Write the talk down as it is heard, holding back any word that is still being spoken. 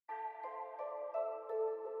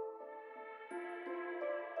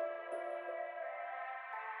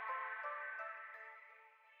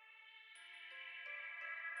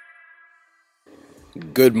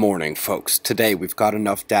Good morning, folks. Today we've got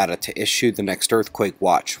enough data to issue the next earthquake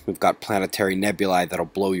watch. We've got planetary nebulae that'll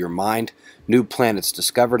blow your mind, new planets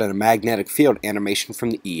discovered, and a magnetic field animation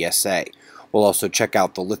from the ESA. We'll also check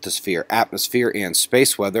out the lithosphere, atmosphere, and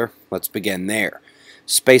space weather. Let's begin there.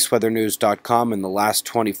 SpaceWeatherNews.com in the last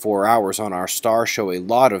 24 hours on our star show a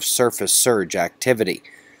lot of surface surge activity,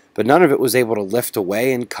 but none of it was able to lift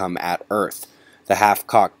away and come at Earth. The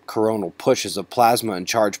half-cocked coronal pushes of plasma and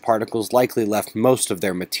charged particles likely left most of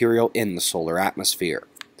their material in the solar atmosphere.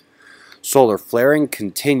 Solar flaring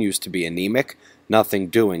continues to be anemic, nothing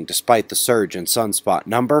doing despite the surge in sunspot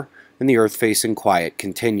number, and the Earth-facing quiet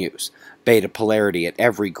continues. Beta polarity at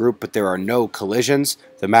every group, but there are no collisions.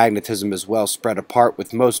 The magnetism is well spread apart,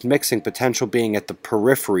 with most mixing potential being at the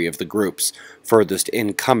periphery of the groups. Furthest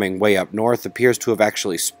incoming, way up north, appears to have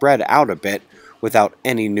actually spread out a bit without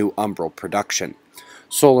any new umbral production.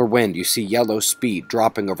 Solar wind, you see yellow speed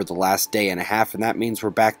dropping over the last day and a half, and that means we're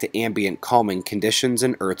back to ambient calming conditions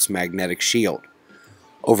in Earth's magnetic shield.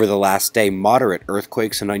 Over the last day, moderate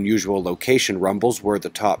earthquakes and unusual location rumbles were the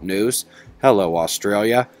top news. Hello,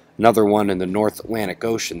 Australia. Another one in the North Atlantic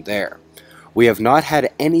Ocean there. We have not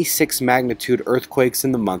had any 6-magnitude earthquakes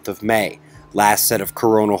in the month of May. Last set of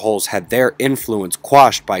coronal holes had their influence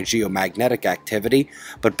quashed by geomagnetic activity,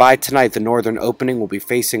 but by tonight the northern opening will be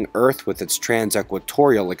facing Earth with its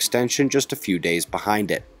trans-equatorial extension just a few days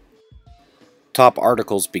behind it. Top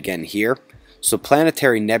articles begin here. So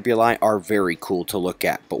planetary nebulae are very cool to look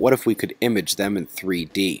at, but what if we could image them in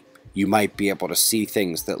 3D? You might be able to see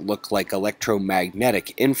things that look like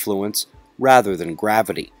electromagnetic influence rather than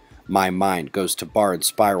gravity. My mind goes to barred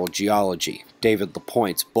spiral geology, David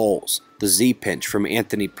LaPointe's bowls, the Z-pinch from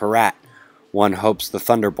Anthony Peratt. One hopes the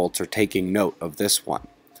thunderbolts are taking note of this one.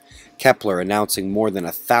 Kepler announcing more than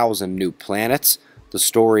 1,000 new planets. The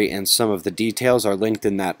story and some of the details are linked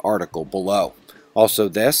in that article below. Also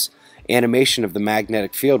this, animation of the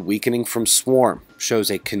magnetic field weakening from swarm, shows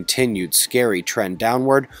a continued scary trend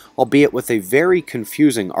downward, albeit with a very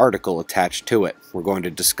confusing article attached to it. We're going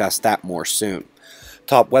to discuss that more soon.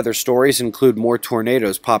 Top weather stories include more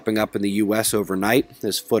tornadoes popping up in the U.S. overnight,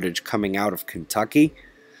 this footage coming out of Kentucky.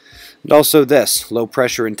 And also this, low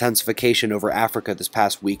pressure intensification over Africa this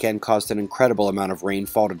past weekend caused an incredible amount of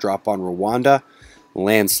rainfall to drop on Rwanda.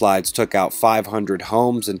 Landslides took out 500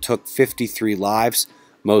 homes and took 53 lives,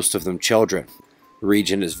 most of them children. The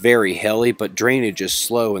region is very hilly, but drainage is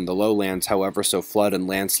slow in the lowlands, however, so flood and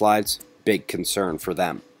landslides, big concern for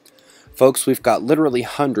them. Folks, we've got literally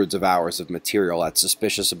hundreds of hours of material at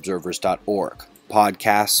suspiciousobservers.org.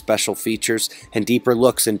 Podcasts, special features, and deeper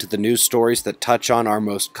looks into the news stories that touch on our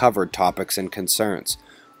most covered topics and concerns.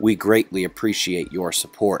 We greatly appreciate your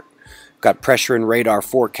support. We've got pressure and radar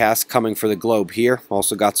forecasts coming for the globe here.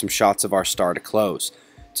 Also got some shots of our star to close.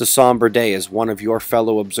 It's a somber day as one of your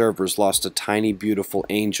fellow observers lost a tiny, beautiful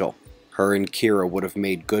angel. Her and Kira would have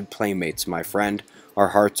made good playmates, my friend. Our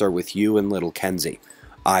hearts are with you and little Kenzie.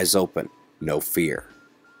 Eyes open, no fear.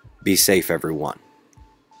 Be safe, everyone.